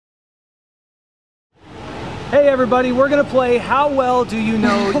Hey everybody, we're going to play How Well Do You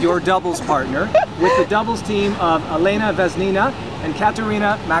Know Your Doubles Partner with the doubles team of Elena Vesnina and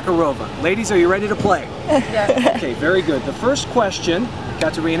Ekaterina Makarova. Ladies, are you ready to play? Yeah. Okay, very good. The first question,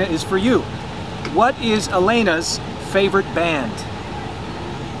 Ekaterina, is for you. What is Elena's favorite band?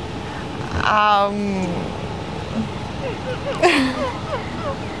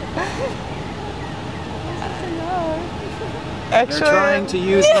 Actually, They're trying to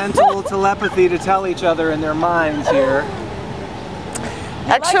use mental telepathy to tell each other in their minds here.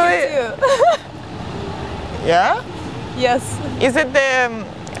 actually, yeah. Yes. Is it the?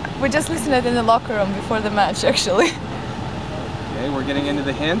 We just listened to it in the locker room before the match, actually. Okay, we're getting into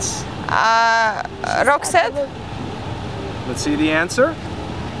the hints. Roxette? Let's see the answer.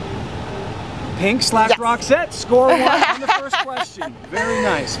 Pink slash Yes. Roxette, score one on the first question. Very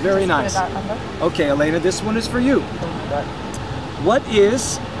nice, very nice. Okay, Elena, this one is for you. What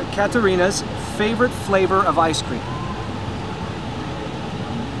is Ekaterina's favorite flavor of ice cream?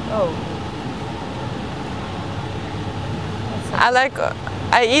 Oh.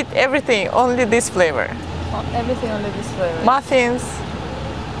 I eat everything, only this flavor. Everything only this flavor. Muffins.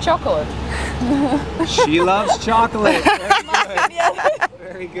 Chocolate. She loves chocolate. Very good.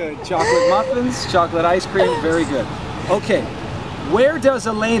 Very good. Chocolate muffins, chocolate ice cream, very good. Okay, where does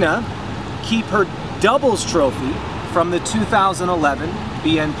Elena keep her doubles trophy from the 2011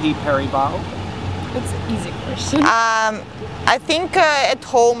 BNP Paribas Open? It's an easy question. I think at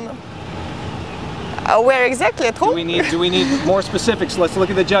home. Where exactly at home? Do we need more specifics? Let's look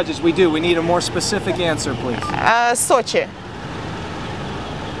at the judges. We do. We need a more specific answer, please. Sochi.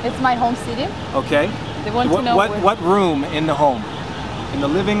 It's my home city. Okay. They want to know what room in the home? In the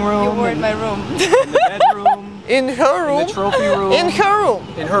living room? You were in my room. In the bedroom? In her room. In the trophy room? In her room.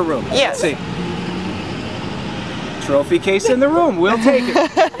 In her room. Yes. Let's see. Trophy case in the room. We'll take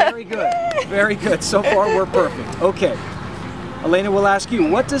it. Very good. Very good. So far, we're perfect. Okay. Elena, will ask you,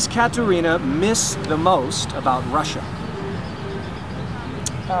 what does Ekaterina miss the most about Russia?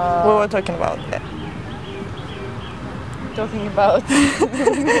 We were talking about that. Talking about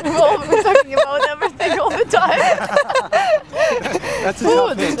well, we're talking about everything all the time. That's a tough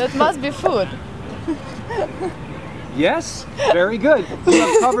Food. hint. That must be food. Yes, very good. You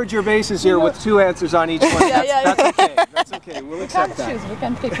have covered your bases here with two answers on each one. That's okay. That's okay. We'll accept that. Choose. We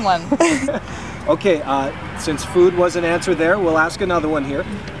can pick one. Okay, since food was an answer there, we'll ask another one here.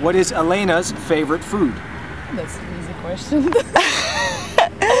 What is Elena's favorite food? That's an easy question.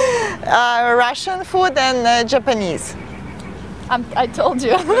 Russian food and Japanese. I told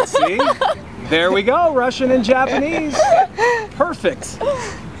you. Let's see. There we go, Russian and Japanese. Perfect.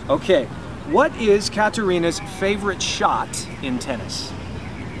 Okay, what is Ekaterina's favorite shot in tennis?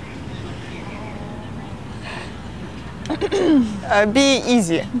 Be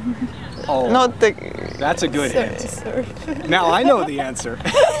easy. Oh, Not the. that's a good hint. Sorry. Now I know the answer.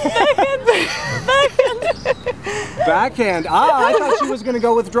 Backhand. Ah, I thought she was going to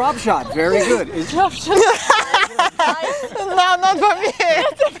go with drop shot. Very good. Drop shot. No, not for me.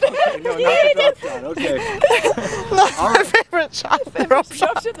 Okay, no, not the drop shot. Okay. Not my favorite shot. Drop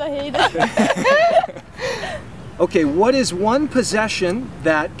shot. I hate it. Okay, what is one possession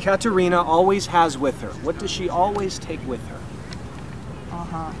that Ekaterina always has with her? What does she always take with her?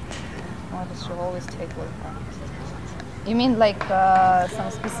 What does she always take with her? You mean like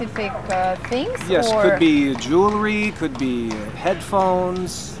some specific things? Yes, or could be jewelry, could be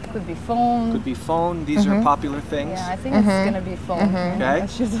headphones, could be phone. could be phone. These are popular things. Yeah, I think it's gonna be phone. Okay.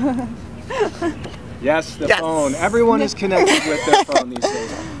 Yes, the Yes. phone. Everyone is connected with their phone these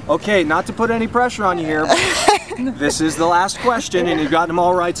days. Okay, not to put any pressure on you here, but this is the last question and you've gotten them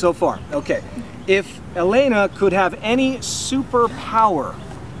all right so far. Okay, if Elena could have any superpower,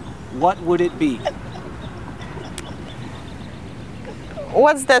 what would it be?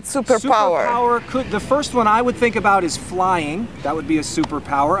 What's that superpower? Superpower could, the first one I would think about is flying. That would be a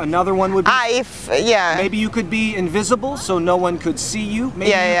superpower. Another one would be maybe you could be invisible so no one could see you.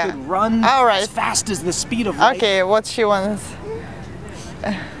 Maybe you could run as fast as the speed of light. Okay, what she wants?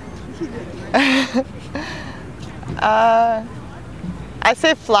 I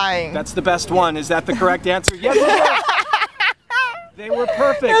say flying. That's the best one. Is that the correct answer? Yes, it is. They were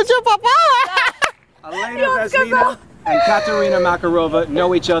perfect. Elena Vesnina and Ekaterina Makarova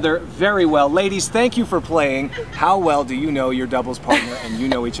know each other very well. Ladies, thank you for playing. How well do you know your doubles partner? And you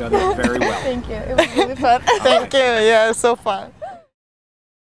know each other very well. Thank you. It was really fun. Thank you. Yeah, so fun.